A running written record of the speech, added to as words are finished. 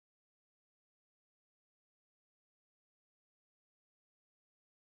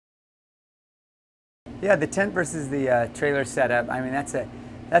Yeah, the tent versus the trailer setup. I mean,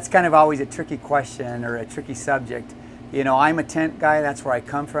 that's kind of always a tricky question or a tricky subject. You know, I'm a tent guy. That's where I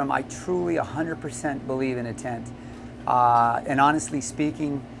come from. I truly 100% believe in a tent. And honestly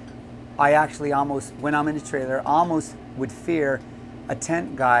speaking, I actually almost, when I'm in a trailer, almost would fear a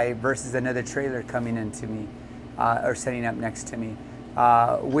tent guy versus another trailer coming into me or setting up next to me.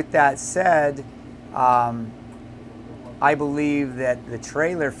 With that said, I believe that the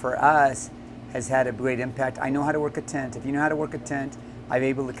trailer for us has had a great impact. I know how to work a tent. If you know how to work a tent, I'm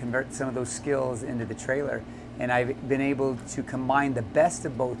able to convert some of those skills into the trailer. And I've been able to combine the best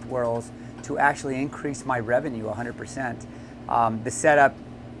of both worlds to actually increase my revenue 100%. The setup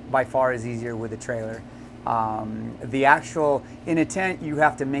by far is easier with a trailer. The actual, in a tent, you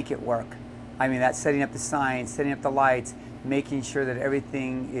have to make it work. I mean, that's setting up the signs, setting up the lights, making sure that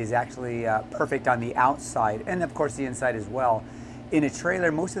everything is actually perfect on the outside, and of course the inside as well. In a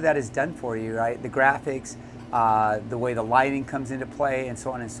trailer, most of that is done for you, right? The graphics, the way the lighting comes into play, and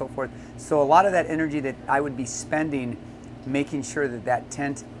so on and so forth. So a lot of that energy that I would be spending making sure that that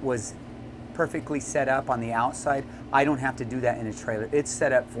tent was perfectly set up on the outside, I don't have to do that in a trailer. It's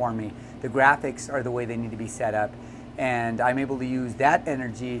set up for me. The graphics are the way they need to be set up, and I'm able to use that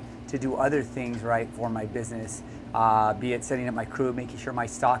energy to do other things right for my business, be it setting up my crew, making sure my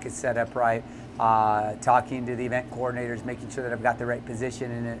stock is set up right, talking to the event coordinators, making sure that I've got the right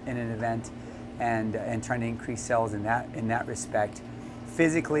position in an event, and trying to increase sales in that respect.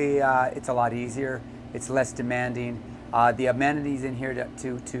 Physically, it's a lot easier. It's less demanding. The amenities in here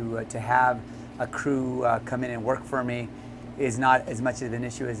to have a crew come in and work for me is not as much of an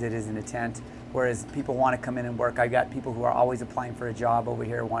issue as it is in a tent. Whereas people want to come in and work. I've got people who are always applying for a job over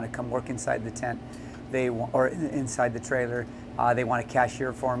here, want to come work inside the tent, or inside the trailer. They want a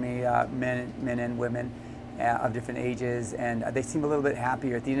cashier for me, men and women of different ages, and they seem a little bit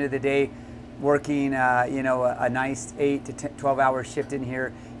happier. At the end of the day, working you know, a nice 8 to 12-hour shift in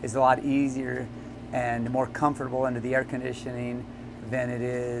here is a lot easier and more comfortable under the air conditioning than it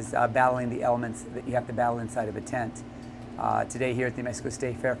is battling the elements that you have to battle inside of a tent. Today here at the Mexico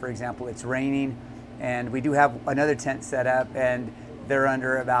State Fair, for example, it's raining, and we do have another tent set up, and they're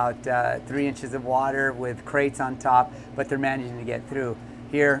under about 3 inches of water with crates on top, but they're managing to get through.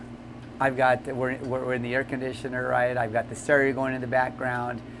 Here, we're in the air conditioner, right? I've got the stereo going in the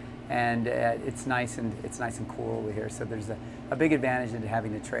background, and it's nice and cool over here. So there's a big advantage into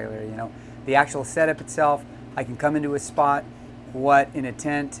having a trailer. You know, the actual setup itself, I can come into a spot. What in a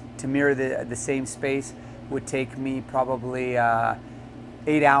tent to mirror the same space would take me probably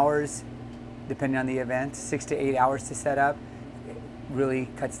 8 hours, depending on the event, 6 to 8 hours to set up. It really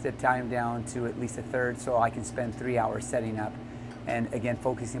cuts the time down to at least a third, so I can spend 3 hours setting up. And again,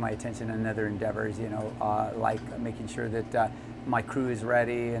 focusing my attention on other endeavors, you know, like making sure that my crew is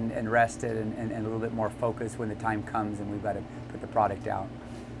ready and rested and a little bit more focused when the time comes and we've got to put the product out.